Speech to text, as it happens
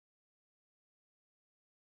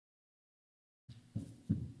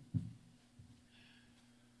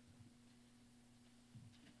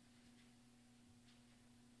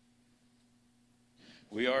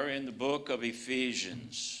We are in the book of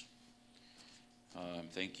Ephesians. I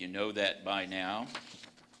think you know that by now.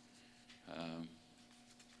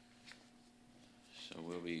 So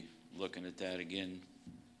we'll be looking at that again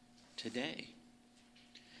today.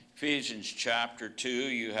 Ephesians chapter 2,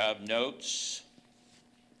 you have notes.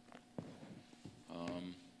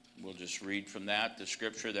 We'll just read from that, the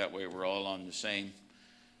scripture. That way we're all on the same.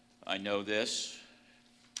 I know this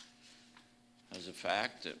as a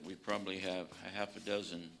fact that we probably have a half a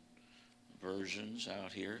dozen versions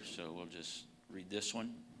out here, so we'll just read this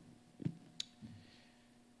one. I'm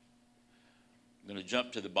going to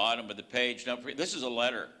jump to the bottom of the page. Don't forget, this is a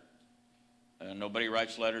letter. Nobody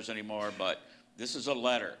writes letters anymore, but this is a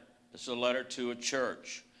letter. This is a letter to a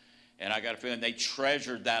church. And I got a feeling they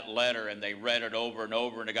treasured that letter and they read it over and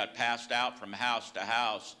over, and it got passed out from house to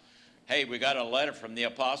house. Hey, we got a letter from the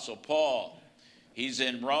Apostle Paul. He's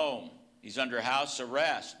in Rome. He's under house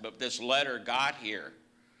arrest, but this letter got here.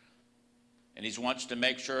 And he wants to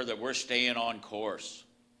make sure that we're staying on course.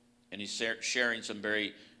 And he's sharing some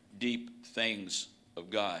very deep things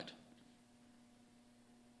of God.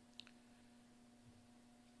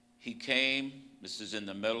 He came, this is in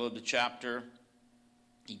the middle of the chapter,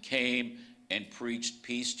 he came and preached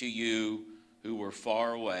peace to you who were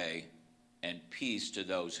far away, and peace to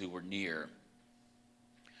those who were near.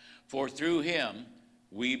 For through him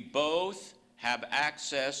we both have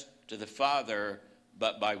access to the Father,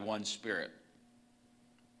 but by one Spirit.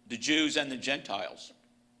 The Jews and the Gentiles.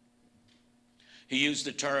 He used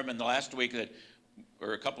the term in the last week,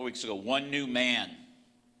 or a couple weeks ago, one new man.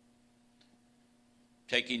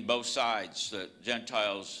 Taking both sides, the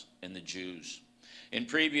Gentiles and the Jews. In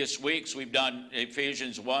previous weeks, we've done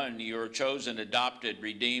Ephesians 1, you're chosen, adopted,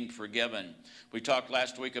 redeemed, forgiven. We talked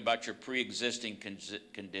last week about your pre-existing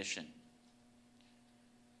condition.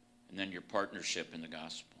 And then your partnership in the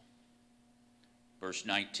gospel. Verse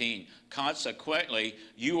 19, consequently,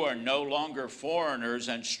 you are no longer foreigners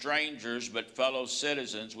and strangers, but fellow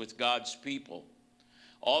citizens with God's people,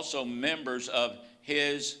 also members of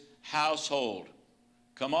his household.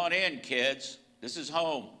 Come on in, kids. This is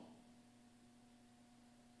home.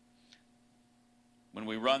 When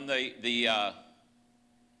we run the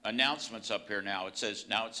announcements up here now, it says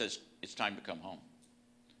it's time to come home.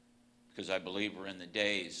 Because I believe we're in the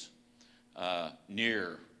days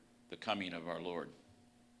near the coming of our Lord.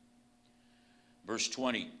 Verse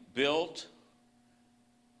 20, built,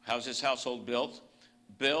 how's this household built?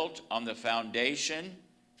 Built on the foundation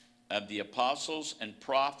of the apostles and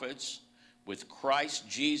prophets, with Christ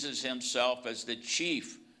Jesus himself as the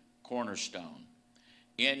chief cornerstone.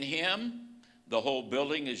 In him, the whole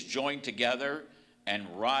building is joined together and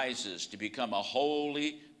rises to become a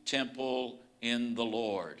holy temple in the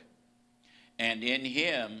Lord. And in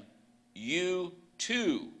him, you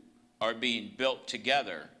too are being built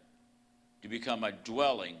together to become a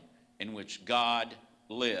dwelling in which God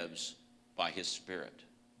lives by his Spirit.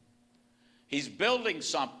 He's building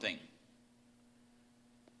something.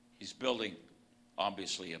 He's building,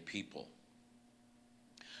 obviously, a people.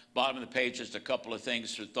 Bottom of the page, just a couple of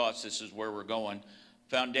things or thoughts. This is where we're going.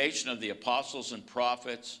 Foundation of the apostles and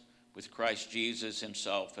prophets, with Christ Jesus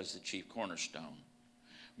himself as the chief cornerstone.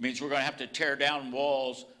 It means we're going to have to tear down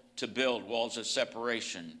walls to build. Walls of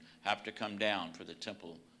separation have to come down for the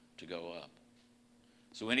temple to go up.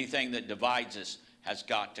 So anything that divides us has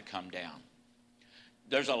got to come down.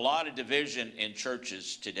 There's a lot of division in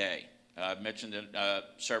churches today. I've mentioned it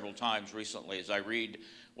several times recently as I read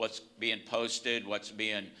what's being posted, what's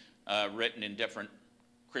being written in different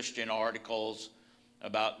Christian articles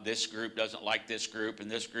about this group doesn't like this group,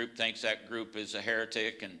 and this group thinks that group is a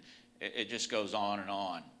heretic, and it just goes on and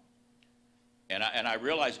on. And I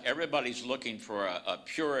realize everybody's looking for a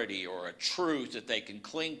purity or a truth that they can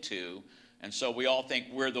cling to, and so we all think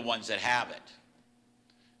we're the ones that have it.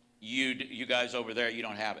 You guys over there, you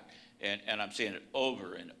don't have it. And I'm seeing it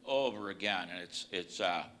over and over again, and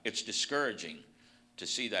it's discouraging to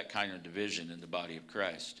see that kind of division in the body of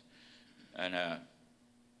Christ. And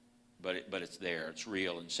but it's there, it's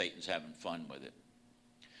real, and Satan's having fun with it.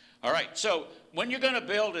 All right, so when you're going to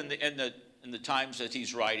build in the times that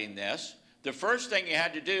he's writing this, the first thing you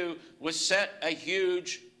had to do was set a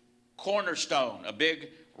huge cornerstone, a big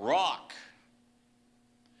rock.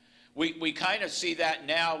 We kind of see that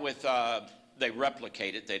now with. They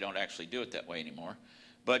replicate it. They don't actually do it that way anymore.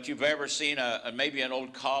 But you've ever seen maybe an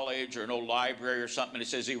old college or an old library or something that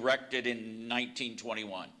says erected in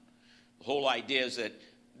 1921. The whole idea is that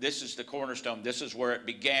this is the cornerstone. This is where it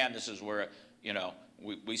began. This is where,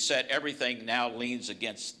 we set everything now leans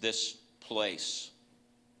against this place.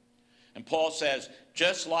 And Paul says,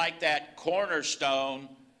 just like that cornerstone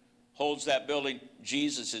holds that building.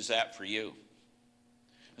 Jesus is that for you.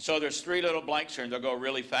 And so there's 3 little blanks here, and they'll go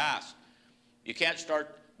really fast. You can't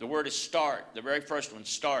start. The word is start. The very first one,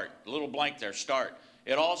 start. The little blank there, start.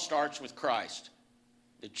 It all starts with Christ,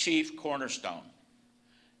 the chief cornerstone.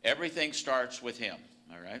 Everything starts with him,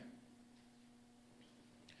 all right?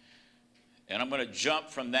 And I'm going to jump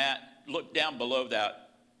from that. Look down below that,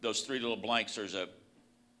 those 3 little blanks. There's a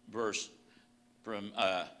verse from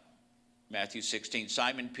Matthew 16.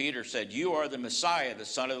 Simon Peter said, "You are the Messiah, the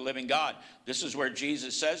Son of the living God." This is where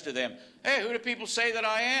Jesus says to them, "Hey, who do people say that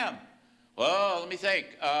I am?" "Well, let me think.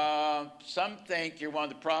 Some think you're one of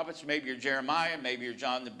the prophets. Maybe you're Jeremiah. Maybe you're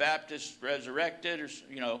John the Baptist resurrected,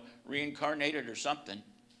 or, reincarnated or something."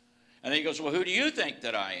 And then he goes, "Well, who do you think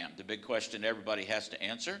that I am?" The big question everybody has to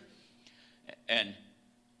answer. And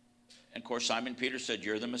of course, Simon Peter said,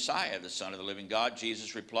 "You're the Messiah, the Son of the living God."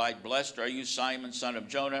 Jesus replied, "Blessed are you, Simon, son of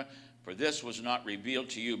Jonah, for this was not revealed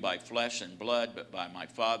to you by flesh and blood, but by my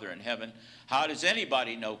Father in heaven." How does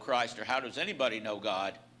anybody know Christ, or how does anybody know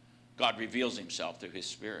God? God reveals himself through his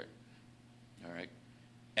Spirit. All right.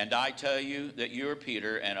 "And I tell you that you are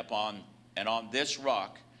Peter, and on this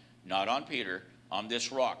rock," not on Peter, "on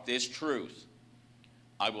this rock, this truth,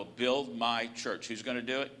 I will build my church." Who's going to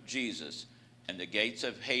do it? Jesus. "And the gates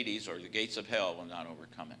of Hades," or the gates of hell, "will not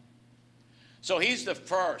overcome it." So he's the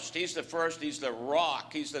first. He's the first. He's the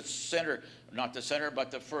rock. He's the center. Not the center,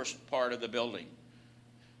 but the first part of the building.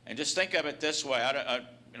 And just think of it this way.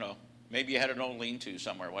 Maybe you had an old lean-to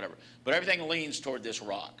somewhere, whatever. But everything leans toward this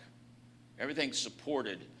rock. Everything's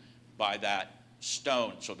supported by that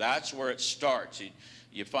stone. So that's where it starts.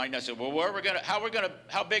 You find out, well,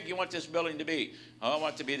 how big you want this building to be? "Oh, I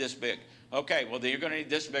want it to be this big." Okay, well, then you're going to need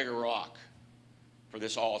this bigger rock for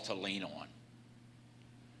this all to lean on.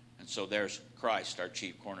 And so there's Christ, our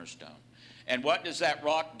chief cornerstone. And what does that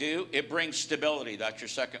rock do? It brings stability. That's your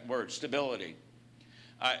second word, stability.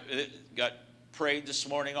 It got prayed this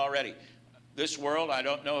morning already. This world, I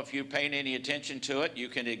don't know if you pay any attention to it. You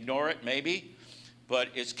can ignore it maybe, but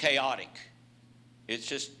it's chaotic. It's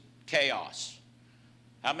just chaos.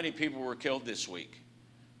 How many people were killed this week?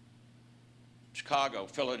 Chicago,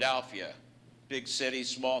 Philadelphia, big cities,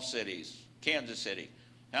 small cities, Kansas City.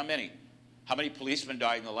 How many? How many policemen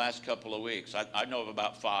died in the last couple of weeks? I know of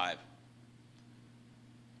about 5.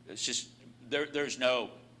 It's just, there's no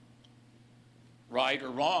right or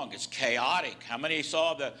wrong. It's chaotic. How many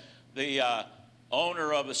saw the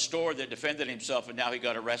owner of a store that defended himself, and now he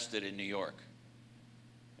got arrested in New York?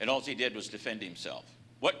 And all he did was defend himself.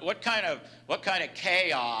 What kind of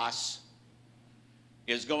chaos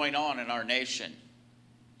is going on in our nation?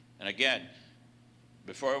 And again,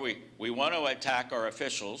 before we want to attack our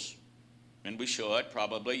officials, and we should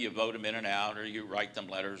probably. You vote them in and out, or you write them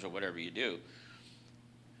letters, or whatever you do.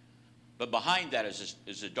 But behind that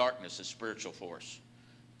is a darkness, a spiritual force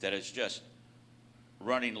that is just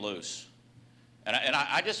running loose. And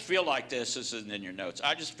I just feel like this. This isn't in your notes.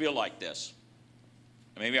 I just feel like this.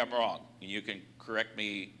 Maybe I'm wrong, and you can correct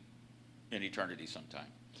me in eternity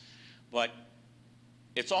sometime. But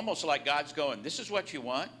it's almost like God's going, "This is what you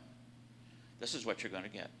want. This is what you're going to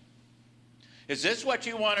get. Is this what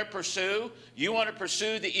you want to pursue? You want to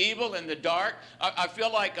pursue the evil and the dark?" I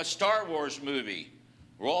feel like a Star Wars movie.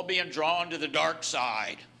 We're all being drawn to the dark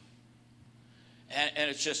side. And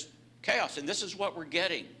it's just chaos. And this is what we're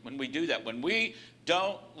getting when we do that. When we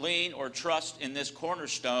don't lean or trust in this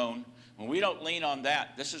cornerstone, when we don't lean on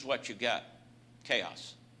that, this is what you get.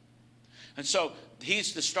 Chaos. And so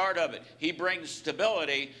he's the start of it. He brings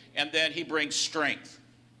stability, and then he brings strength.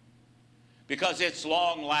 Because it's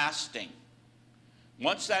long-lasting.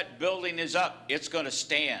 Once that building is up, it's going to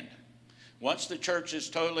stand. Once the church is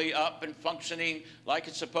totally up and functioning like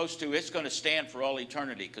it's supposed to, it's going to stand for all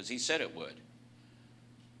eternity, because he said it would.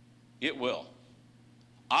 It will.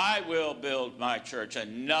 "I will build my church,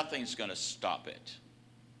 and nothing's going to stop it."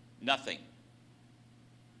 Nothing.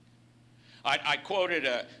 I quoted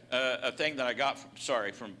a thing that I got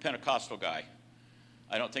from a Pentecostal guy.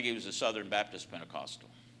 I don't think he was a Southern Baptist Pentecostal.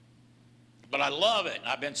 But I love it.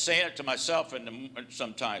 I've been saying it to myself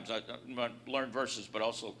sometimes. I learn verses, but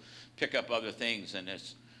also pick up other things. And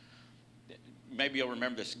maybe you'll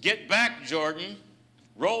remember this. "Get back, Jordan.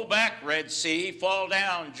 Roll back, Red Sea. Fall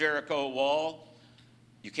down, Jericho wall.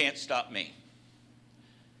 You can't stop me."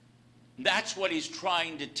 That's what he's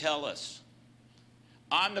trying to tell us.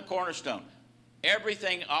 I'm the cornerstone.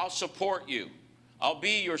 Everything, I'll support you. I'll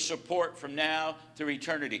be your support from now through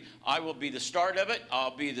eternity. I will be the start of it.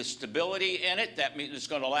 I'll be the stability in it. That means it's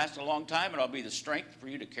going to last a long time, and I'll be the strength for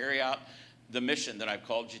you to carry out the mission that I've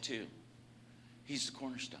called you to. He's the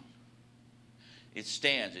cornerstone. It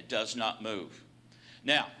stands. It does not move.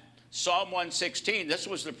 Now, Psalm 116, this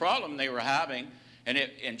was the problem they were having,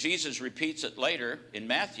 and Jesus repeats it later in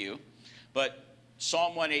Matthew. But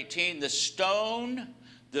Psalm 118, the stone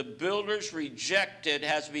the builders rejected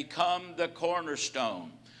has become the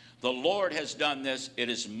cornerstone. The Lord has done this. It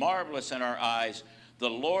is marvelous in our eyes. The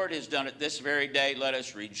Lord has done it this very day. Let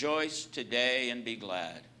us rejoice today and be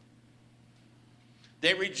glad.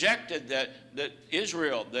 They rejected that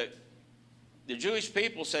Israel, the Jewish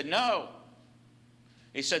people said, no.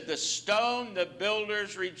 He said, the stone the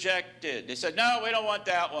builders rejected. They said, no, we don't want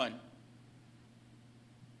that one.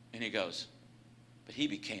 And he goes, but he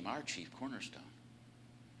became our chief cornerstone.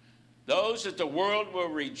 Those that the world will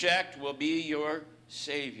reject will be your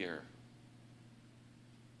Savior.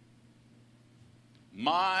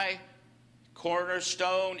 My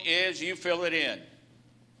cornerstone is, you fill it in.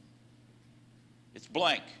 It's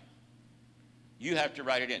blank. You have to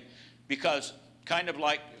write it in. Because kind of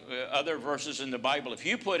like other verses in the Bible, if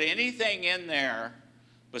you put anything in there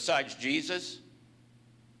besides Jesus,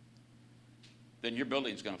 then your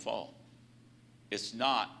building's going to fall. It's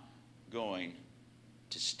not going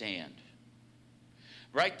to stand.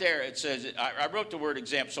 Right there it says, I wrote the word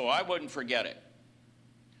example so I wouldn't forget it.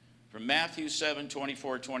 From Matthew 7,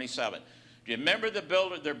 24, 27. Do you remember the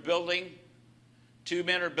builder? They're building. Two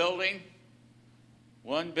men are building.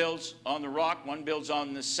 One builds on the rock, one builds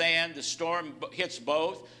on the sand. The storm hits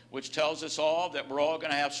both, which tells us all that we're all going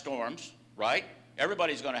to have storms, right?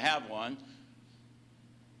 Everybody's going to have one.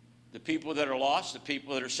 The people that are lost, the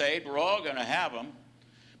people that are saved, we're all going to have them.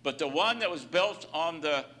 But the one that was built on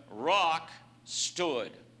the rock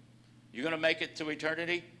stood. You're going to make it to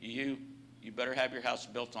eternity? You better have your house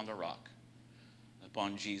built on the rock,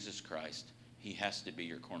 upon Jesus Christ. He has to be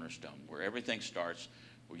your cornerstone, where everything starts,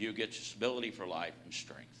 where you get stability for life and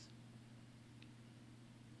strength.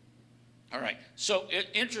 All right, so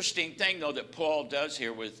interesting thing, though, that Paul does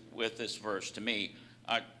here with this verse to me.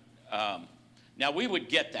 Now, we would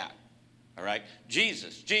get that, all right?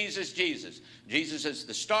 Jesus, Jesus, Jesus. Jesus is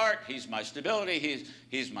the start. He's my stability.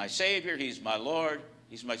 He's my Savior. He's my Lord.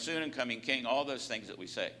 He's my soon and coming King, all those things that we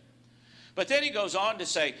say. But then he goes on to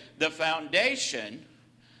say, the foundation,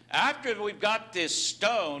 after we've got this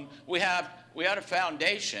stone, we had a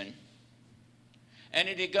foundation, and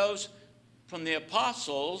it goes from the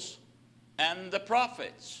apostles and the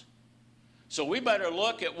prophets. So we better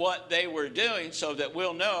look at what they were doing so that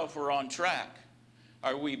we'll know if we're on track.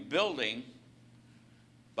 Are we building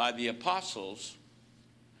by the apostles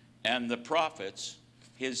and the prophets,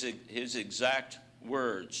 his exact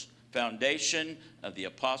words? Foundation of the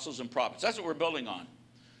apostles and prophets. That's what we're building on.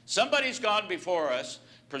 Somebody's gone before us,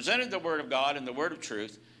 presented the word of God and the word of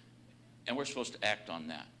truth, and we're supposed to act on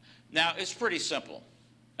that. Now, it's pretty simple.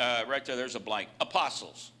 Right there, there's a blank.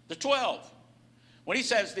 Apostles, the 12. When he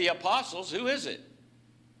says the apostles, who is it?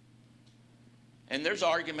 And there's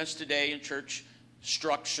arguments today in church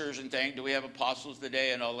structures and things. Do we have apostles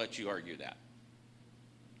today? And I'll let you argue that.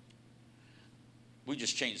 We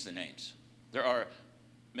just changed the names. There are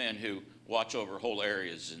men who watch over whole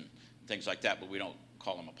areas and things like that, but we don't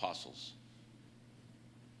call them apostles.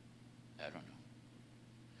 I don't know.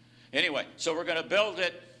 Anyway, so we're going to build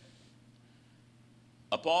it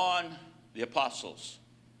upon the apostles.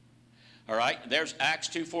 All right, there's Acts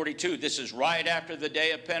 2:42. This is right after the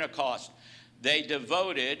day of Pentecost. They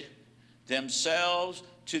devoted themselves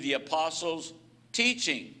to the apostles'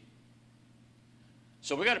 teaching.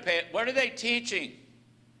 So we got to pay it. What are they teaching?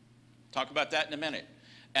 Talk about that in a minute.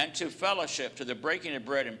 And to fellowship, to the breaking of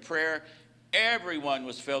bread and prayer. Everyone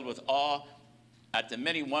was filled with awe at the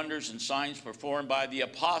many wonders and signs performed by the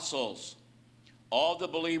apostles. All the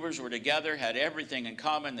believers were together, had everything in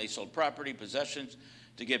common. They sold property, possessions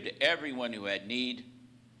to give to everyone who had need.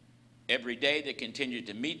 Every day they continued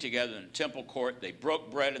to meet together in the temple court. They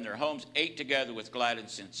broke bread in their homes, ate together with glad and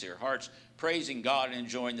sincere hearts, praising God and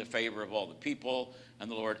enjoying the favor of all the people. And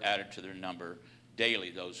the Lord added to their number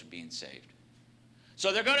daily those who were being saved.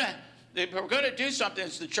 So we're going to do something.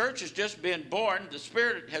 As the church has just been born, the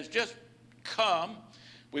Spirit has just come.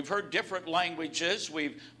 We've heard different languages.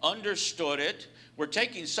 We've understood it. We're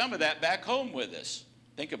taking some of that back home with us.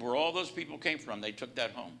 Think of where all those people came from. They took that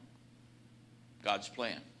home. God's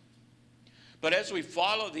plan. But as we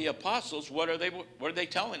follow the apostles, what are they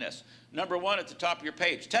telling us? Number one at the top of your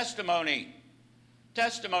page, testimony.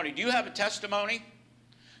 Testimony. Do you have a testimony?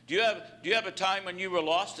 Do you have a time when you were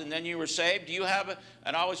lost and then you were saved? Do you have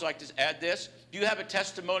and I always like to add this, do you have a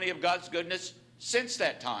testimony of God's goodness since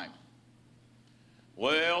that time?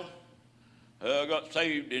 Well, I got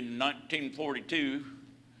saved in 1942,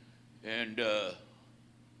 and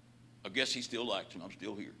I guess he still likes me. I'm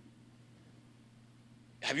still here.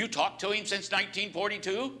 Have you talked to him since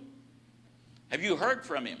 1942? Have you heard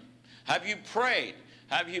from him? Have you prayed?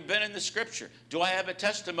 Have you been in the scripture? Do I have a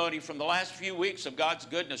testimony from the last few weeks of God's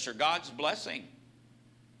goodness or God's blessing?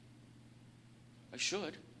 I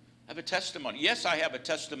should have a testimony. Yes, I have a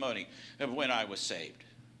testimony of when I was saved.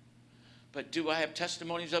 But do I have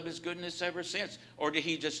testimonies of his goodness ever since? Or did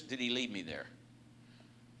he leave me there?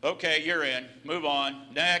 Okay, you're in. Move on.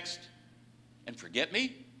 Next. And forget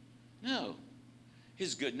me? No.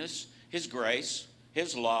 His goodness, his grace,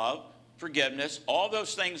 his love, forgiveness, all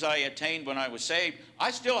those things I attained when I was saved,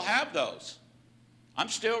 I still have those. I'm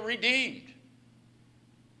still redeemed.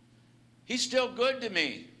 He's still good to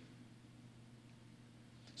me.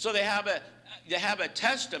 So they have a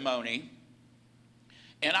testimony.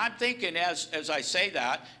 And I'm thinking as I say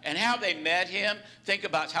that, and how they met him, think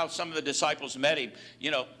about how some of the disciples met him,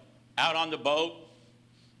 out on the boat.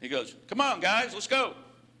 He goes, come on, guys, let's go.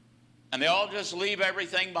 And they all just leave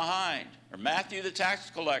everything behind. Or Matthew the tax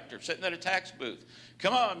collector sitting at a tax booth.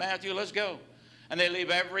 Come on, Matthew, let's go. And they leave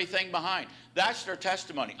everything behind. That's their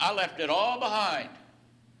testimony. I left it all behind.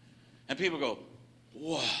 And people go,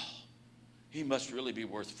 wow, he must really be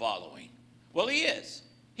worth following. Well, he is.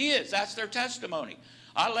 He is. That's their testimony.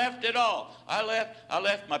 I left it all. I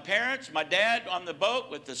left my parents, my dad on the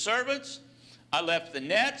boat with the servants. I left the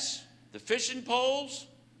nets, the fishing poles.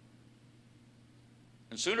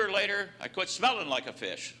 And sooner or later, I quit smelling like a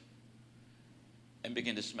fish and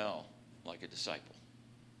began to smell like a disciple.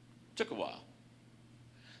 It took a while.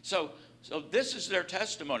 So this is their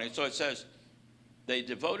testimony. So it says, they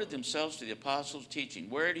devoted themselves to the apostles' teaching.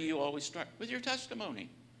 Where do you always start? With your testimony.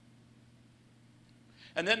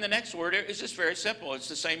 And then the next word is just very simple. It's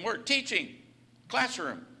the same word, teaching,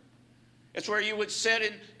 classroom. It's where you would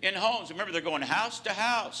sit in homes. Remember, they're going house to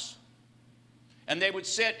house. And they would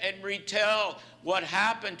sit and retell what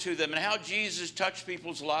happened to them and how Jesus touched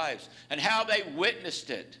people's lives and how they witnessed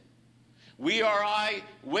it. We are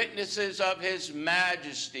eyewitnesses of his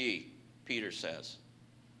majesty, Peter says.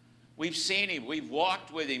 We've seen him. We've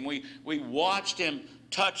walked with him. We watched him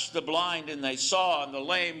touch the blind and they saw, and the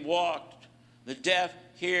lame walked, the deaf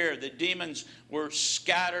hear, the demons were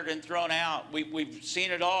scattered and thrown out. We've seen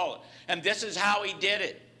it all. And this is how he did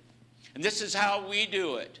it. And this is how we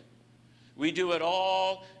do it. We do it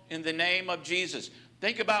all in the name of Jesus.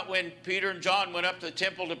 Think about when Peter and John went up to the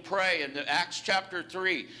temple to pray in Acts chapter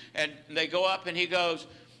 3. And they go up and he goes,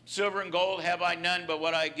 silver and gold have I none, but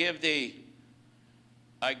what I give thee,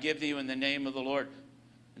 I give thee in the name of the Lord.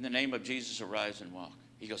 In the name of Jesus, arise and walk.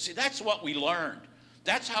 He goes, see, that's what we learned.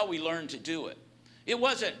 That's how we learned to do it. It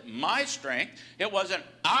wasn't my strength. It wasn't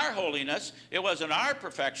our holiness. It wasn't our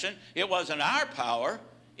perfection. It wasn't our power.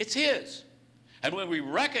 It's his. And when we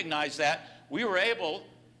recognized that, we were able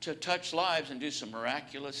to touch lives and do some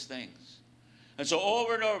miraculous things. And so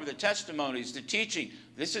over and over, the testimonies, the teaching,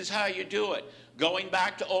 this is how you do it. Going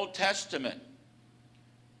back to Old Testament,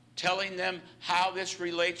 telling them how this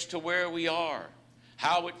relates to where we are,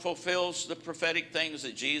 how it fulfills the prophetic things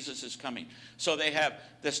that Jesus is coming. So they have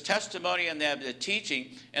this testimony and they have the teaching.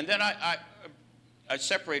 And then I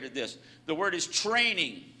separated this. The word is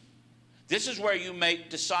training. This is where you make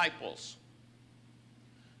disciples.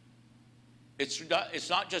 It's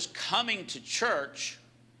not just coming to church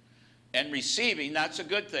and receiving. That's a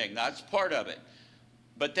good thing. That's part of it.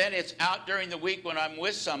 But then it's out during the week when I'm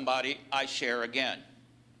with somebody, I share again.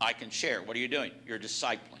 I can share. What are you doing? You're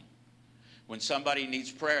discipling. When somebody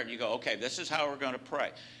needs prayer and you go, okay, this is how we're going to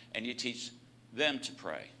pray. And you teach them to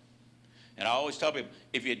pray. And I always tell people,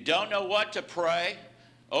 if you don't know what to pray,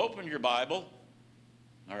 open your Bible,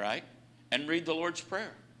 all right, and read the Lord's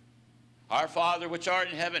Prayer. Our Father which art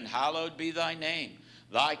in heaven, hallowed be thy name.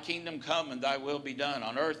 Thy kingdom come and thy will be done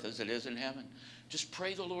on earth as it is in heaven. Just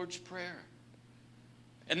pray the Lord's Prayer.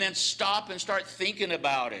 And then stop and start thinking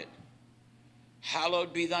about it.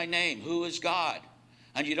 Hallowed be thy name. Who is God?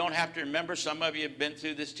 And you don't have to remember. Some of you have been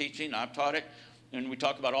through this teaching. I've taught it. And we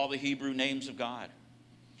talk about all the Hebrew names of God.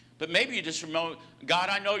 But maybe you just remember, God,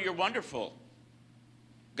 I know you're wonderful.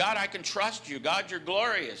 God, I can trust you. God, you're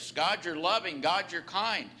glorious. God, you're loving. God, you're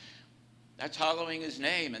kind. That's hallowing his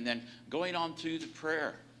name. And then going on through the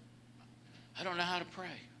prayer. I don't know how to pray.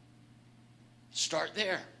 Start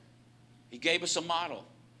there. He gave us a model.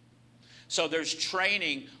 So there's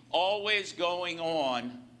training always going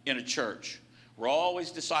on in a church. We're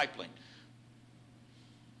always discipling.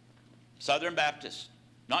 Southern Baptists,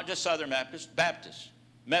 not just Southern Baptists, Baptists,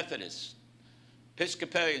 Methodists,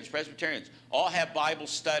 Episcopalians, Presbyterians, all have Bible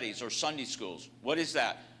studies or Sunday schools. What is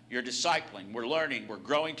that? You're discipling. We're learning. We're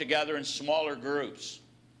growing together in smaller groups.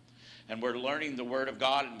 And we're learning the Word of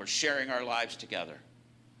God and we're sharing our lives together.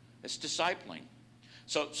 It's discipling.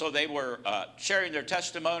 So they were sharing their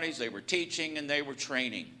testimonies, they were teaching, and they were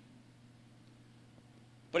training.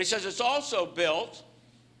 But he says it's also built.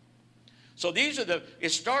 So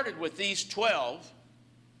it started with these 12.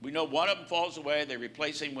 We know one of them falls away. They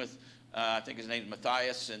replace him with, I think his name is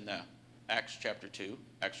Matthias in Acts chapter 2,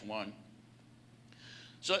 Acts 1.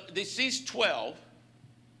 So these 12,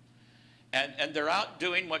 and they're out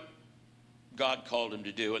doing what God called them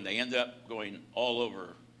to do, and they end up going all over.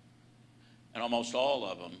 And almost all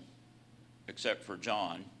of them, except for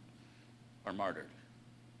John, are martyred.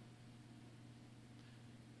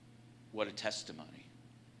 What a testimony.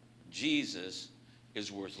 Jesus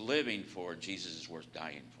is worth living for. Jesus is worth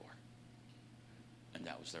dying for. And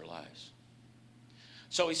that was their lives.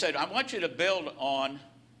 So he said, I want you to build on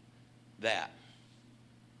that.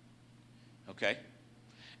 Okay?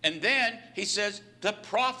 And then he says, the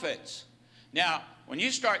prophets. Now, when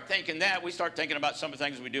you start thinking that, we start thinking about some of the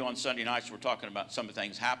things we do on Sunday nights. We're talking about some of the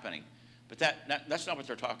things happening. But that's not what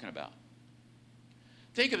they're talking about.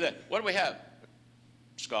 Think of that. What do we have?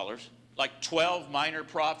 Scholars. Like 12 minor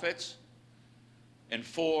prophets and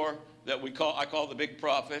 4 that I call the big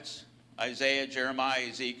prophets. Isaiah, Jeremiah,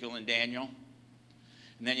 Ezekiel, and Daniel.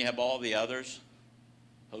 And then you have all the others.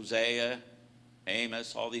 Hosea,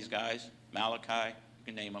 Amos, all these guys. Malachi, you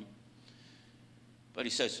can name them. But he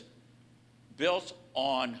says, built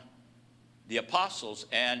on the apostles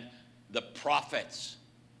and the prophets.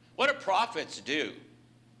 What do prophets do?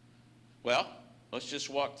 Well, let's just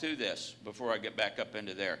walk through this before I get back up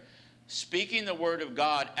into there. Speaking the word of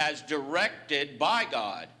God as directed by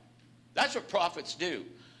God. That's what prophets do.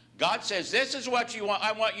 God says, this is what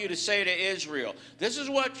I want you to say to Israel. This is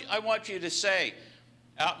what I want you to say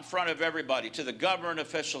out in front of everybody, to the government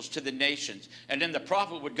officials, to the nations. And then the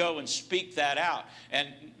prophet would go and speak that out. And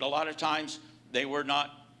a lot of times they were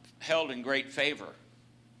not held in great favor.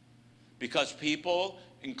 Because people,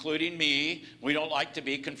 including me, we don't like to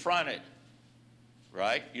be confronted.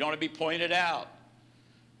 Right? You don't want to be pointed out.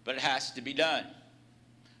 But it has to be done.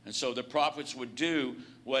 And so the prophets would do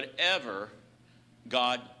whatever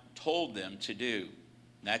God told them to do.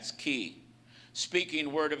 That's key. Speaking the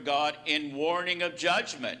word of God in warning of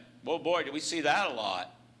judgment. Well, boy, do we see that a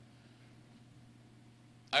lot.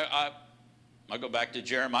 I go back to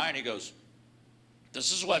Jeremiah, and he goes,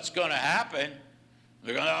 this is what's going to happen.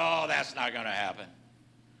 They're going, oh, that's not going to happen.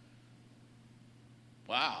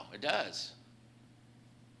 Wow, it does.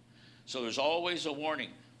 So there's always a warning.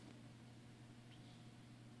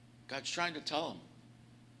 God's trying to tell them,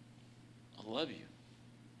 I love you.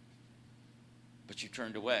 But you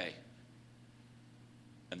turned away,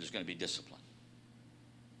 and there's going to be discipline.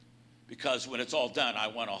 Because when it's all done, I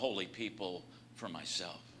want a holy people for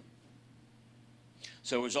myself.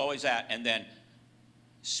 So it was always that. And then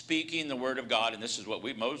speaking the word of God, and this is what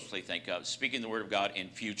we mostly think of, speaking the word of God in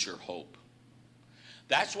future hope.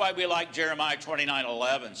 That's why we like Jeremiah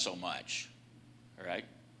 29:11 so much. All right?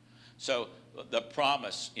 So the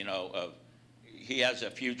promise, of he has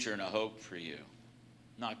a future and a hope for you,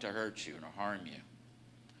 not to hurt you and to harm you.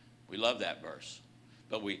 We love that verse.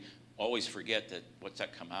 But we always forget that, what's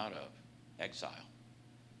that come out of? Exile.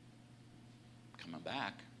 Coming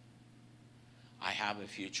back. I have a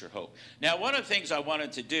future hope. Now, one of the things I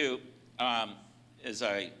wanted to do, as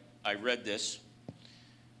I read this,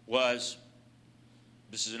 was,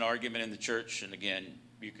 this is an argument in the church, and again,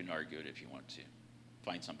 you can argue it if you want to.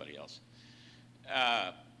 Find somebody else.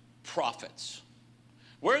 Prophets.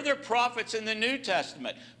 Were there prophets in the New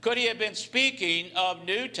Testament? Could he have been speaking of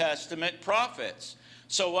New Testament prophets?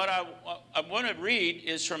 So what I want to read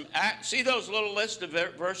is from Acts. See those little list of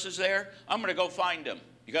verses there? I'm going to go find them.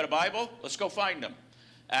 You got a Bible? Let's go find them.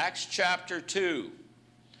 Acts chapter 2.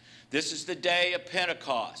 This is the day of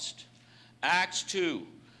Pentecost. Acts 2.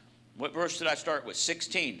 What verse did I start with?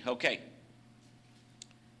 16. Okay.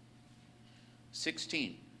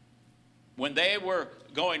 16. When they were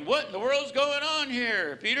going, what in the world's going on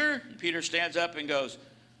here, Peter? And Peter stands up and goes,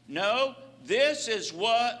 no, this is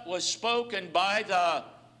what was spoken by the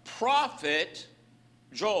prophet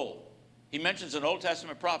Joel. He mentions an Old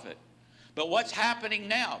Testament prophet. But what's happening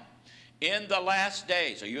now? In the last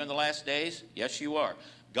days. Are you in the last days? Yes, you are.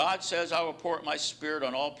 God says, I will pour out my spirit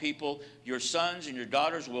on all people. Your sons and your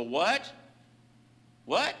daughters will what?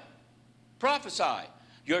 What? Prophesy.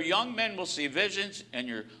 Your young men will see visions, and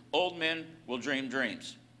your old men will dream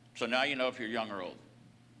dreams. So now you know if you're young or old.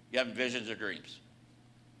 You having visions or dreams.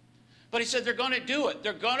 But he said they're going to do it.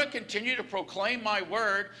 They're going to continue to proclaim my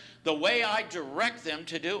word the way I direct them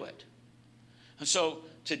to do it. And so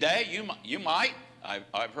today you might,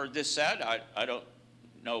 I've heard this said, I don't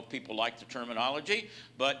know if people like the terminology,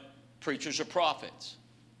 but preachers are prophets.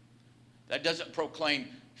 That doesn't proclaim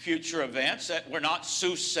future events. That we're not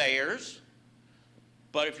soothsayers.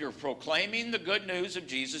 But if you're proclaiming the good news of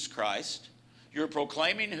Jesus Christ, you're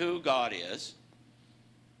proclaiming who God is,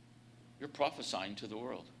 you're prophesying to the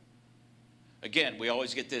world. Again, we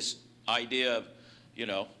always get this idea of,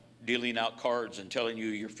 dealing out cards and telling you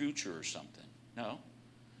your future or something. No.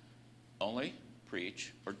 Only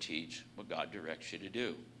preach or teach what God directs you to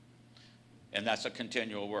do. And that's a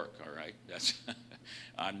continual work, all right?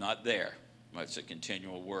 I'm not there. It's a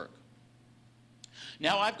continual work.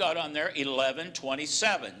 Now I've got on there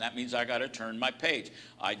 11:27. That means I got to turn my page.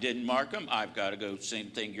 I didn't mark them. I've got to go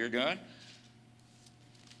same thing you're doing.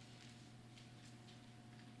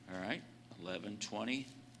 All right, 11:27.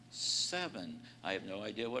 I have no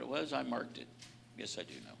idea what it was. I marked it. Yes, I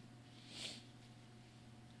do know.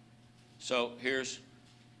 So here's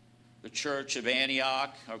the church of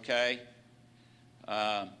Antioch, okay?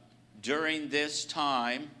 During this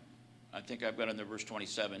time, I think I've got on the verse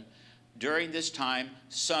 27. During this time,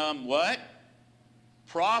 some what?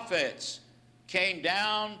 Prophets came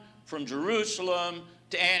down from Jerusalem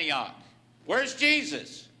to Antioch. Where's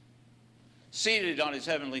Jesus? Seated on his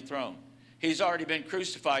heavenly throne. He's already been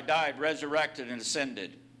crucified, died, resurrected, and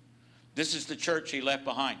ascended. This is the church he left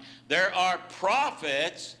behind. There are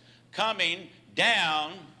prophets coming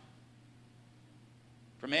down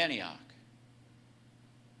from Antioch.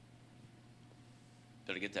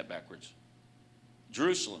 Did I get that backwards?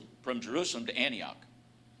 Jerusalem, from Jerusalem to Antioch.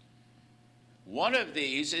 One of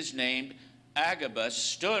these is named Agabus,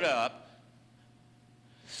 stood up,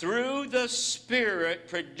 through the Spirit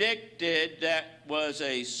predicted that was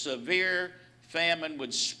a severe famine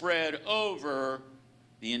would spread over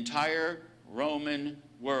the entire Roman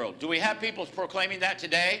world. Do we have people proclaiming that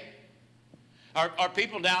today? Are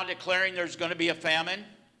people now declaring there's going to be a famine?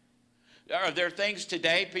 Are there things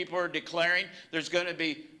today people are declaring there's going to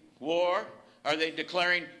be war? Are they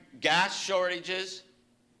declaring gas shortages?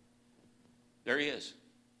 There he is.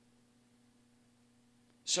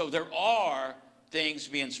 So there are things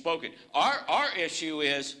being spoken. Our issue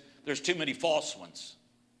is there's too many false ones.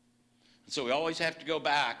 So we always have to go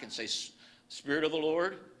back and say, Spirit of the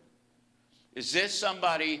Lord, is this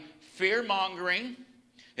somebody fear-mongering?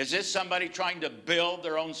 Is this somebody trying to build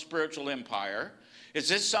their own spiritual empire? Is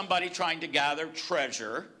this somebody trying to gather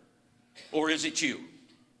treasure? Or is it you?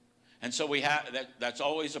 And so we have that's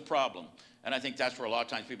always a problem. And I think that's where a lot of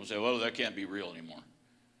times people say, well, that can't be real anymore.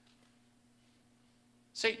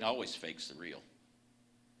 Satan always fakes the real.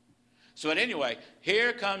 So anyway,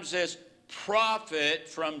 here comes this prophet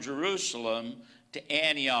from Jerusalem to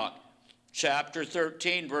Antioch. Chapter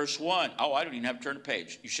 13, verse 1. Oh, I don't even have to turn a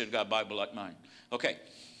page. You should have got a Bible like mine. Okay,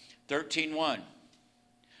 13:1.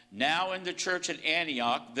 Now in the church at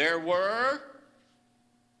Antioch, there were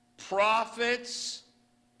prophets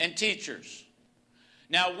and teachers.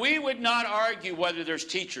 Now, we would not argue whether there's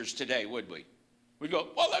teachers today, would we? We'd go,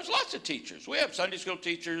 well, there's lots of teachers. We have Sunday school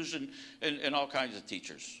teachers and all kinds of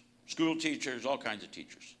teachers. School teachers, all kinds of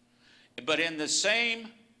teachers. But in the same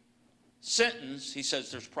sentence, he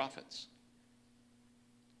says there's prophets.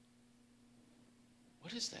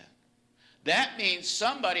 What is that? That means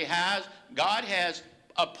God has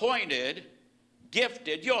appointed,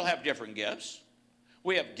 gifted. You'll have different gifts.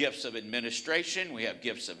 We have gifts of administration. We have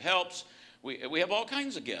gifts of helps. We have all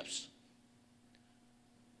kinds of gifts.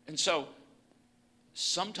 And so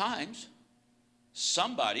sometimes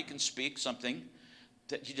somebody can speak something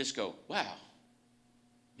that you just go, wow,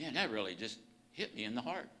 man, that really just hit me in the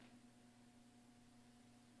heart.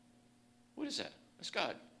 What is that? That's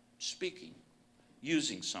God speaking,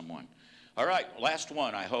 using someone. All right, last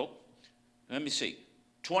one, I hope. Let me see.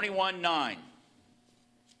 21:9.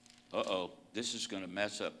 Uh-oh, this is going to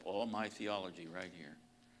mess up all my theology right here.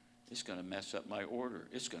 It's going to mess up my order.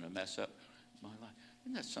 It's going to mess up my life.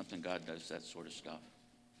 Isn't that something God does, that sort of stuff?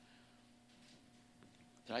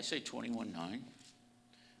 Did I say 21:9?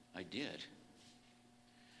 I did.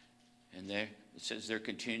 And there it says they're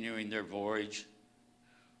continuing their voyage.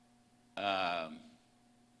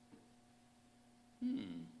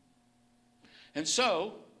 And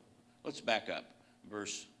so, let's back up.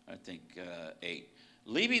 Verse, I think, 8.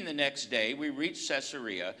 Leaving the next day, we reached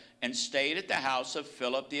Caesarea and stayed at the house of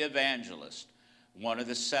Philip the evangelist, one of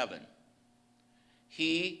the 7.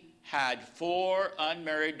 He had 4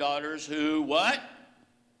 unmarried daughters who, what?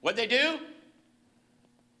 What'd they do?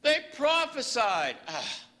 They prophesied.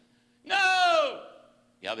 No!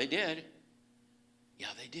 Yeah, they did. Yeah,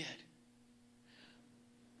 they did.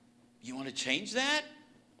 You want to change that?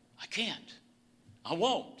 I can't. I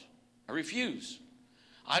won't. I refuse.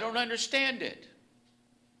 I don't understand it.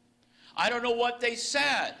 I don't know what they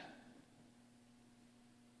said.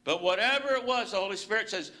 But whatever it was, the Holy Spirit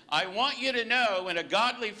says, I want you to know in a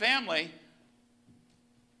godly family,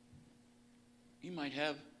 you might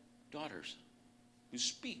have daughters who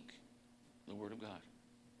speak the Word of God.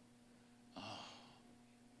 Oh.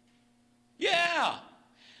 Yeah.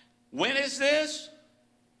 When is this?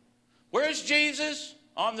 Where's Jesus?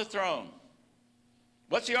 On the throne.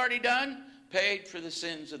 What's he already done? Paid for the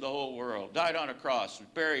sins of the whole world. Died on a cross, was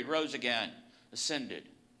buried, rose again, ascended.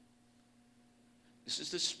 This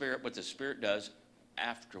is the Spirit, what the Spirit does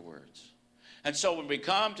afterwards. And so when we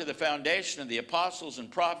come to the foundation of the apostles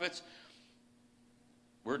and prophets,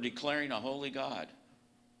 we're declaring a holy God.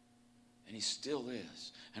 And he still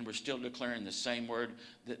is. And we're still declaring the same word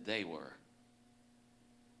that they were.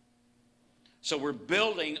 So we're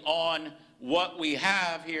building on what we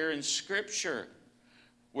have here in Scripture.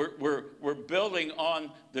 We're building on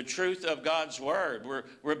the truth of God's Word.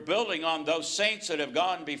 We're building on those saints that have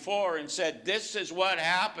gone before and said, this is what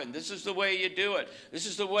happened. This is the way you do it. This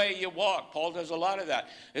is the way you walk. Paul does a lot of that.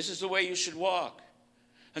 This is the way you should walk.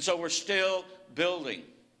 And so we're still building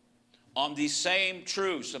on these same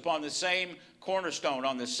truths, upon the same cornerstone,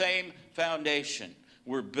 on the same foundation.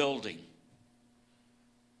 We're building.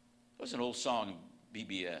 It was an old song in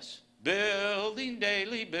BBS. Building,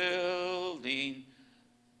 daily building.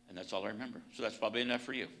 And that's all I remember. So that's probably enough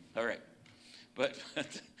for you. All right. But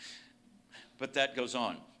that goes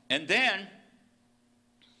on. And then,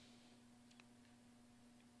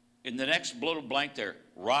 in the next little blank there,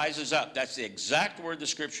 rises up. That's the exact word the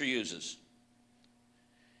Scripture uses.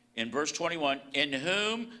 In verse 21, in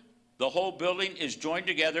whom the whole building is joined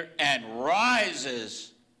together and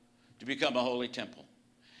rises to become a holy temple.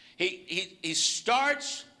 He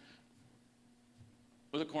starts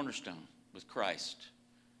with a cornerstone, with Christ.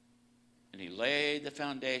 And he laid the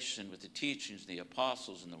foundation with the teachings, the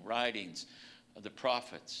apostles, and the writings of the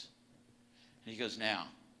prophets. And he goes, now,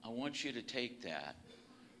 I want you to take that,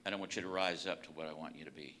 and I want you to rise up to what I want you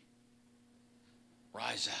to be.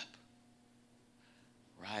 Rise up.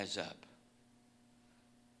 Rise up.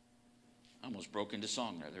 I almost broke into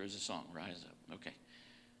song there. There is a song. Rise up. Okay.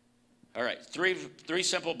 All right. Three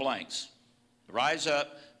simple blanks. Rise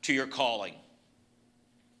up to your calling.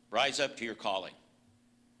 Rise up to your calling.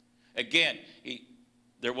 Again,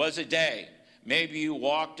 there was a day. Maybe you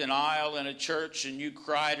walked an aisle in a church and you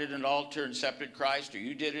cried at an altar and accepted Christ, or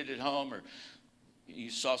you did it at home, or you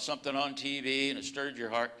saw something on TV and it stirred your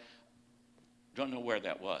heart. Don't know where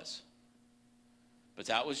that was. But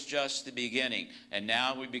that was just the beginning. And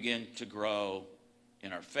now we begin to grow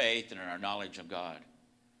in our faith and in our knowledge of God.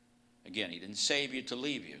 Again, he didn't save you to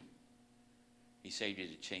leave you. He saved you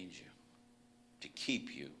to change you, to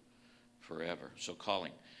keep you forever. So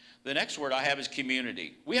calling. The next word I have is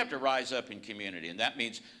community. We have to rise up in community. And that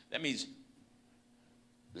means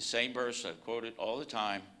the same verse I've quoted all the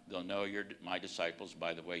time. They'll know you're my disciples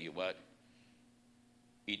by the way you what?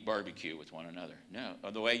 Eat barbecue with one another. No,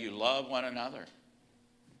 or the way you love one another.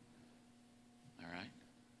 All right?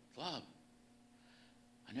 Love.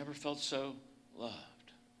 I never felt so loved.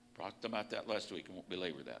 Talked about that last week. I won't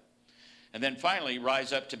belabor that. And then finally,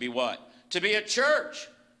 rise up to be what? To be a church.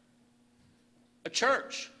 A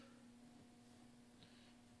church.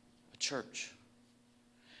 A church.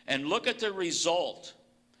 And look at the result.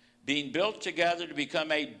 Being built together to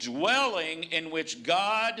become a dwelling in which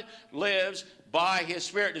God lives by his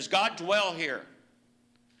Spirit. Does God dwell here?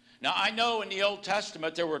 Now, I know in the Old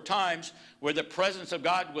Testament there were times where the presence of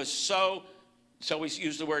God was so we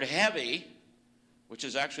use the word heavy, which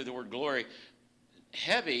is actually the word glory,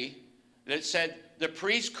 heavy, that it said the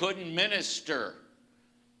priest couldn't minister.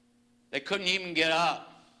 They couldn't even get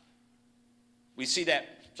up. We see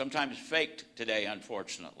that sometimes faked today,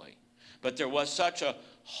 unfortunately. But there was such a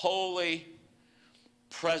holy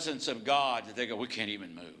presence of God that they go, we can't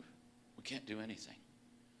even move. We can't do anything.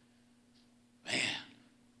 Man,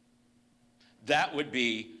 that would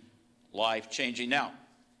be life-changing. Now,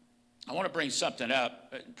 I want to bring something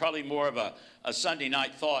up, probably more of a Sunday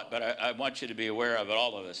night thought, but I want you to be aware of it,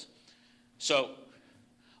 all of us. So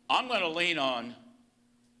I'm going to lean on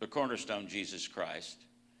the cornerstone, Jesus Christ,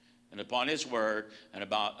 and upon his word, and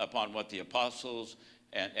upon what the apostles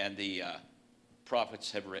and the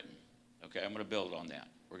prophets have written. Okay, I'm going to build on that.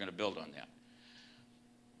 We're going to build on that.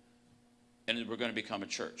 And we're going to become a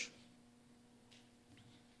church.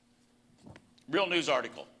 Real news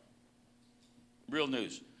article. Real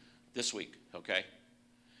news this week, okay?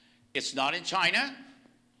 It's not in China.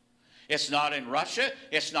 It's not in Russia.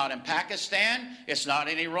 It's not in Pakistan. It's not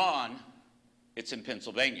in Iran. It's in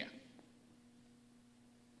Pennsylvania.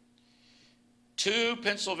 2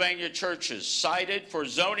 Pennsylvania churches cited for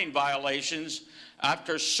zoning violations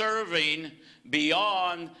after serving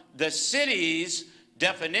beyond the city's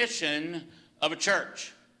definition of a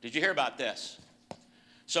church. Did you hear about this?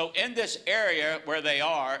 So in this area where they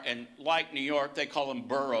are, and like New York, they call them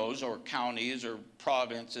boroughs or counties or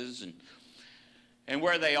provinces, and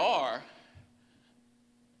where they are,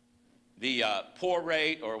 the poor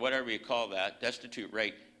rate, or whatever you call that, destitute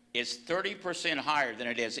rate, is 30% higher than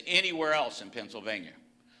it is anywhere else in Pennsylvania.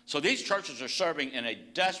 So these churches are serving in a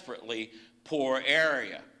desperately poor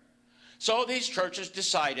area. So these churches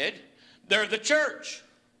decided they're the church.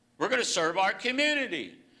 We're going to serve our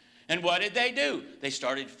community. And what did they do? They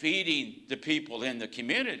started feeding the people in the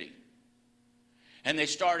community. And they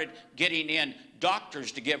started getting in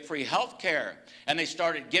doctors to give free health care. And they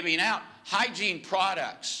started giving out hygiene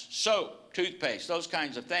products, soap, toothpaste, those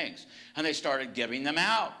kinds of things. And they started giving them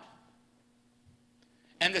out.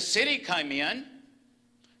 And the city came in,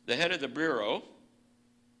 the head of the bureau,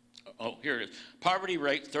 oh, here it is, poverty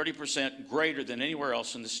rate 30% greater than anywhere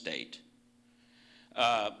else in the state.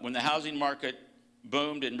 When the housing market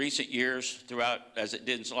boomed in recent years throughout, as it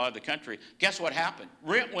did in a lot of the country, guess what happened?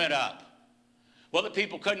 Rent went up. Well, the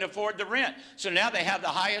people couldn't afford the rent. So now they have the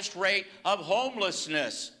highest rate of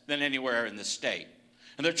homelessness than anywhere in the state.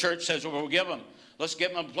 And the church says, well, we'll give them. Let's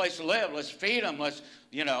give them a place to live. Let's feed them. Let's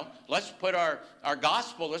put our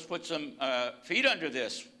gospel, let's put some feet under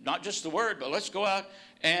this. Not just the word, but let's go out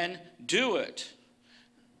and do it.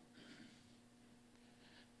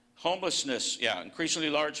 Homelessness, yeah,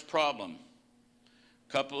 increasingly large problem.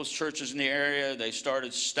 A couple of churches in the area, they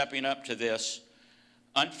started stepping up to this.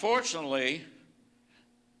 Unfortunately,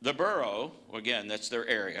 the borough, again, that's their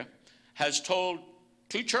area, has told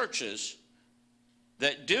 2 churches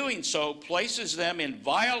that doing so places them in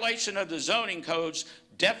violation of the zoning code's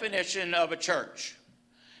definition of a church.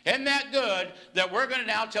 Isn't that good that we're going to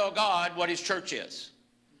now tell God what his church is?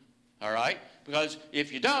 All right? Because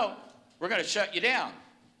if you don't, we're going to shut you down.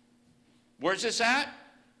 Where's this at?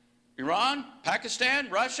 Iran, Pakistan,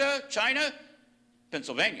 Russia, China,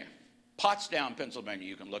 Pennsylvania. Potsdam, Pennsylvania.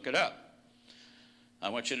 You can look it up. I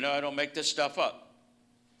want you to know I don't make this stuff up.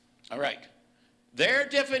 All right. Their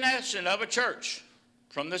definition of a church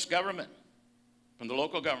from this government, from the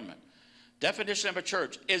local government, definition of a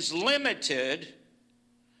church is limited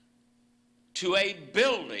to a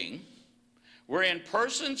building wherein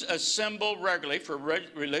persons assemble regularly for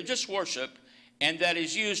religious worship, and that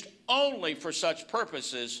is used only for such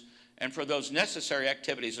purposes and for those necessary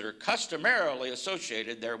activities that are customarily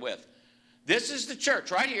associated therewith. This is the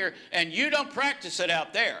church right here, and you don't practice it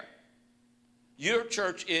out there. Your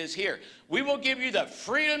church is here. We will give you the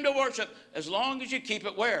freedom to worship as long as you keep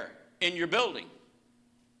it where? In your building.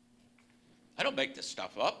 I don't make this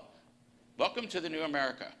stuff up. Welcome to the new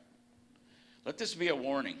America. Let this be a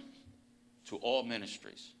warning to all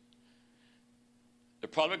ministries. They're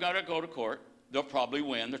probably going to go to court. They'll probably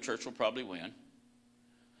win. The church will probably win.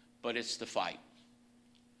 But it's the fight.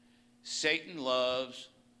 Satan loves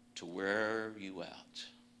to wear you out.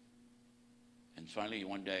 And finally,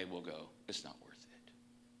 one day we'll go, it's not worth it.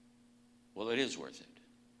 Well, it is worth it.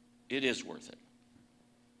 It is worth it.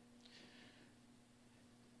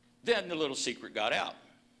 Then the little secret got out.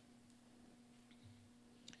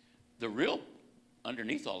 The real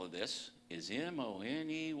underneath all of this is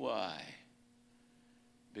M-O-N-E-Y.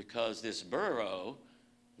 Because this borough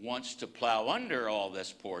wants to plow under all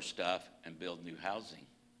this poor stuff and build new housing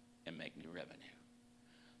and make new revenue.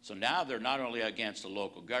 So now they're not only against the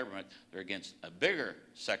local government, they're against a bigger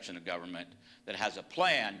section of government that has a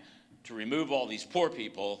plan to remove all these poor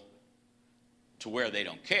people to where they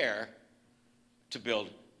don't care to build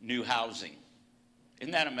new housing.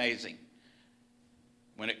 Isn't that amazing?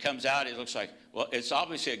 When it comes out, it looks like, well, it's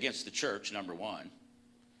obviously against the church, number one.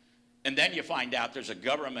 And then you find out there's a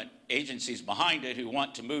government agencies behind it who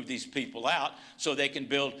want to move these people out so they can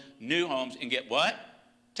build new homes and get what?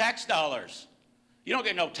 Tax dollars. You don't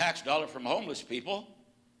get no tax dollar from homeless people.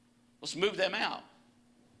 Let's move them out.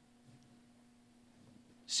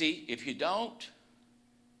 See, if you don't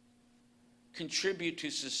contribute to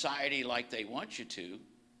society like they want you to,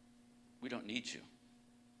 we don't need you.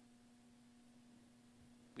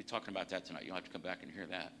 We'll be talking about that tonight. You'll have to come back and hear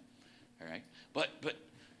that. All right?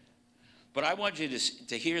 But I want you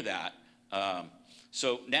to hear that.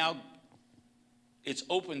 So now it's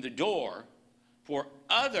opened the door for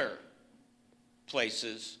other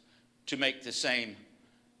places to make the same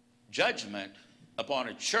judgment upon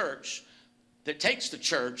a church that takes the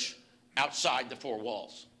church outside the 4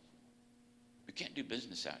 walls. We can't do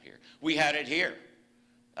business out here. We had it here.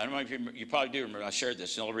 I don't know if you probably do remember, I shared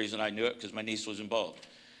this. The only reason I knew it because my niece was involved.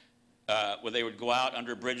 where they would go out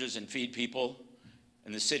under bridges and feed people.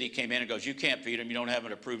 And the city came in and goes, you can't feed them. You don't have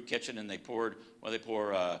an approved kitchen. And they pour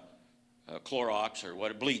Clorox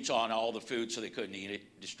or bleach on all the food so they couldn't eat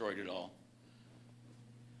it, destroyed it all.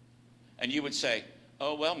 And you would say,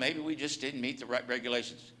 oh, well, maybe we just didn't meet the right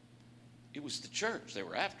regulations. It was the church they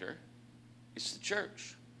were after. It's the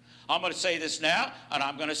church. I'm going to say this now, and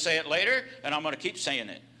I'm going to say it later, and I'm going to keep saying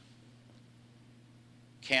it.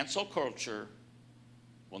 Cancel culture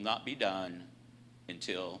will not be done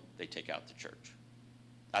until they take out the church.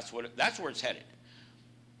 That's where it's headed.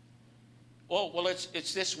 Well,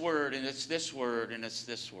 it's this word, and it's this word, and it's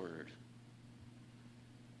this word.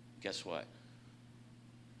 Guess what?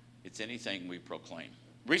 It's anything we proclaim.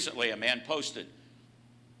 Recently, a man posted,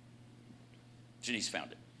 Janice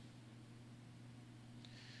found it.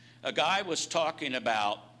 A guy was talking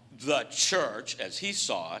about the church as he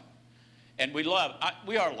saw it, and we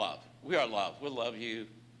are love. We are love. We'll love you.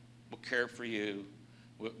 We'll care for you.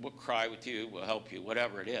 We'll cry with you. We'll help you,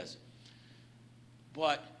 whatever it is.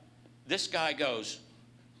 But this guy goes,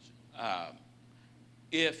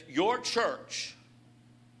 if your church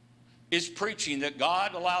is preaching that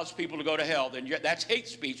God allows people to go to hell, then that's hate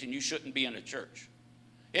speech and you shouldn't be in a church.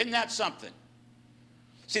 Isn't that something?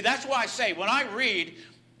 See, that's why I say when I read,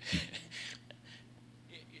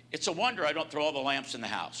 it's a wonder I don't throw all the lamps in the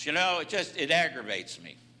house. You know, it aggravates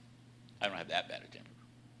me. I don't have that bad a temper.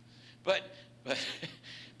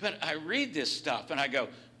 But I read this stuff and I go,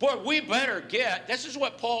 boy, we better this is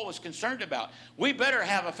what Paul was concerned about. We better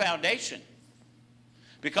have a foundation.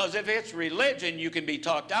 Because if it's religion, you can be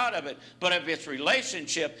talked out of it. But if it's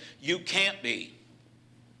relationship, you can't be.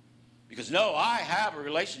 Because no, I have a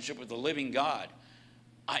relationship with the living God.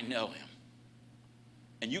 I know him.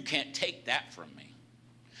 And you can't take that from me.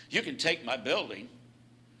 You can take my building,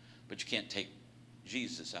 but you can't take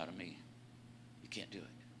Jesus out of me. You can't do it.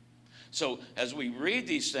 So as we read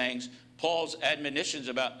these things, Paul's admonitions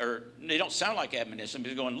they don't sound like admonition, but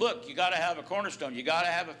he's going, look, you got to have a cornerstone. You got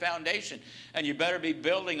to have a foundation, and you better be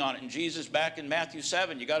building on it. And Jesus, back in Matthew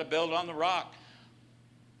 7, you got to build on the rock.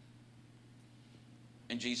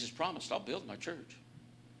 And Jesus promised, I'll build my church.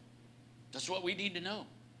 That's what we need to know.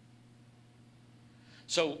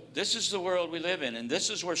 So this is the world we live in, and this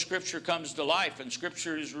is where Scripture comes to life, and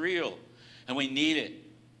Scripture is real, and we need it.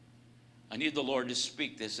 I need the Lord to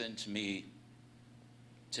speak this into me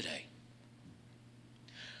today.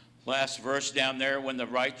 Last verse down there, when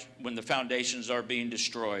the foundations are being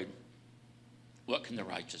destroyed, what can the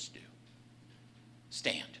righteous do?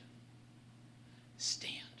 Stand.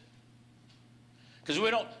 Stand. Because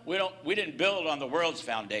we didn't build on the world's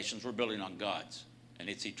foundations, we're building on God's. And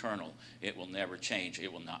it's eternal. It will never change.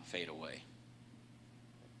 It will not fade away.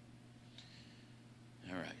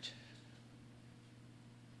 All right.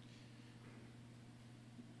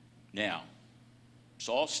 Now, it's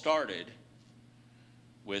all started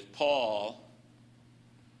with Paul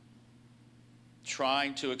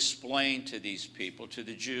trying to explain to these people, to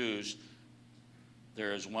the Jews,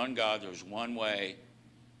 there is one God, there's one way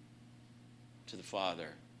to the Father,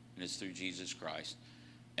 and it's through Jesus Christ.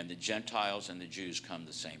 And the Gentiles and the Jews come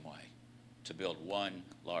the same way, to build one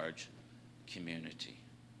large community.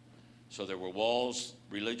 So there were walls,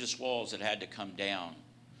 religious walls that had to come down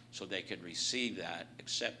so they could receive that,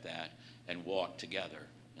 accept that, and walk together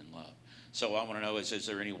in love. So I want to know, is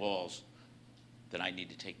there any walls that I need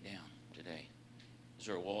to take down today? Is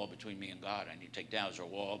there a wall between me and God I need to take down? Is there a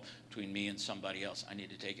wall between me and somebody else? I need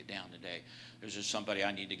to take it down today. Is there somebody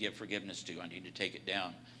I need to give forgiveness to? I need to take it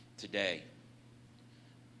down today.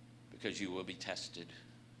 Because you will be tested.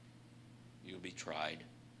 You will be tried.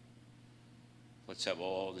 Let's have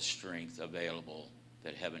all the strength available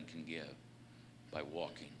that heaven can give by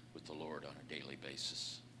walking with the Lord on a daily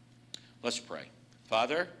basis. Let's pray.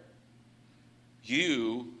 Father,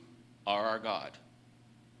 you are our God.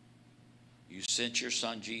 You sent your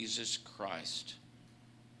Son, Jesus Christ,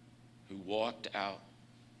 who walked out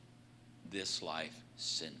this life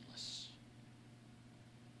sinless.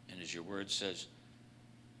 And as your word says,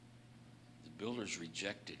 the builders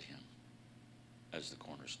rejected him as the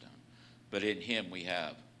cornerstone. But in him we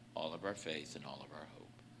have all of our faith and all of our hope.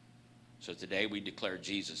 So today we declare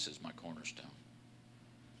Jesus as my cornerstone.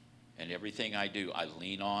 And everything I do, I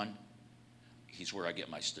lean on. He's where I get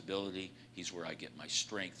my stability. He's where I get my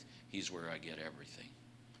strength. He's where I get everything.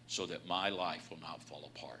 So that my life will not fall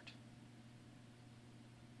apart.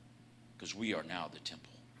 Because we are now the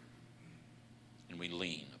temple. And we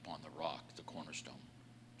lean upon the rock, the cornerstone,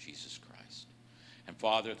 Jesus Christ. And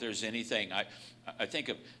Father, if there's anything, I think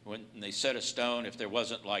of when they set a stone, if there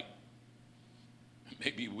wasn't like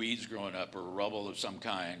maybe weeds growing up or rubble of some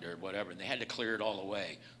kind or whatever, and they had to clear it all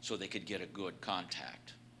away so they could get a good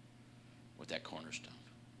contact with that cornerstone.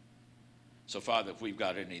 So, Father, if we've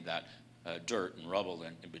got any of that dirt and rubble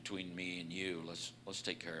in between me and you, let's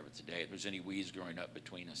take care of it today. If there's any weeds growing up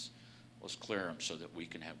between us, let's clear them so that we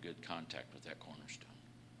can have good contact with that cornerstone.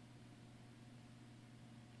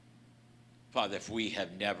 Father, if we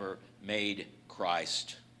have never made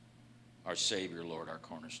Christ our Savior, Lord, our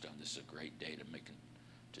cornerstone, this is a great day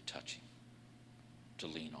to touch him, to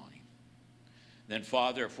lean on him. Then,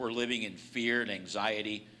 Father, if we're living in fear and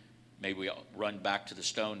anxiety, may we run back to the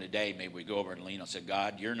stone today. May we go over and lean on and say,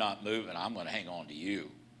 God, you're not moving. I'm going to hang on to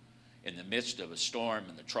you. In the midst of a storm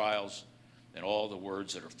and the trials and all the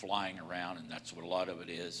words that are flying around, and that's what a lot of it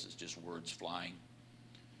is just words flying.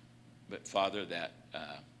 But, Father, that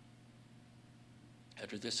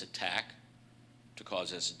after this attack to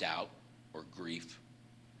cause us doubt or grief,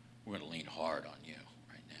 we're going to lean hard on you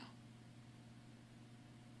right now.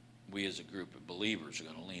 We as a group of believers are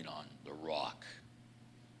going to lean on the rock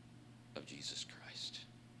of Jesus Christ.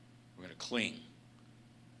 We're going to cling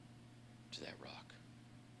to that rock.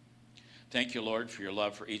 Thank you, Lord, for your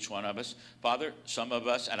love for each one of us. Father, some of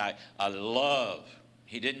us, and I love,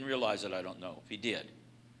 he didn't realize it, I don't know if he did,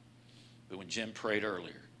 but when Jim prayed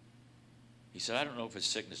earlier, he said, I don't know if it's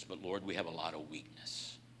sickness, but Lord, we have a lot of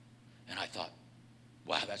weakness. And I thought,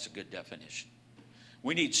 wow, that's a good definition.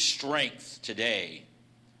 We need strength today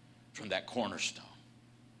from that cornerstone.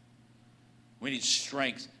 We need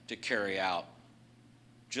strength to carry out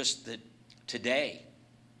just today.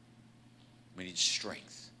 We need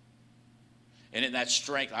strength. And in that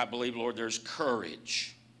strength, I believe, Lord, there's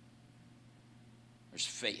courage. There's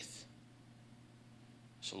faith.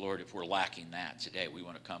 So, Lord, if we're lacking that today, we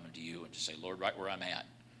want to come into you and just say, Lord, right where I'm at,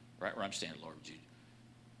 right where I'm standing, Lord,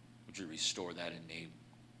 would you restore that in me?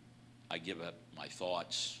 I give up my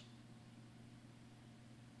thoughts.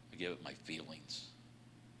 I give up my feelings.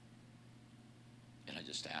 And I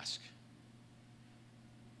just ask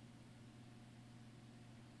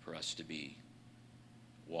for us to be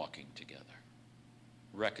walking together,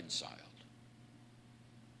 reconciled.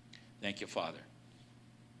 Thank you, Father.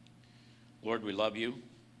 Lord, we love you.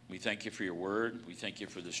 We thank you for your word. We thank you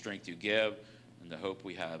for the strength you give and the hope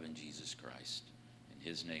we have in Jesus Christ. In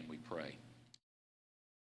his name we pray.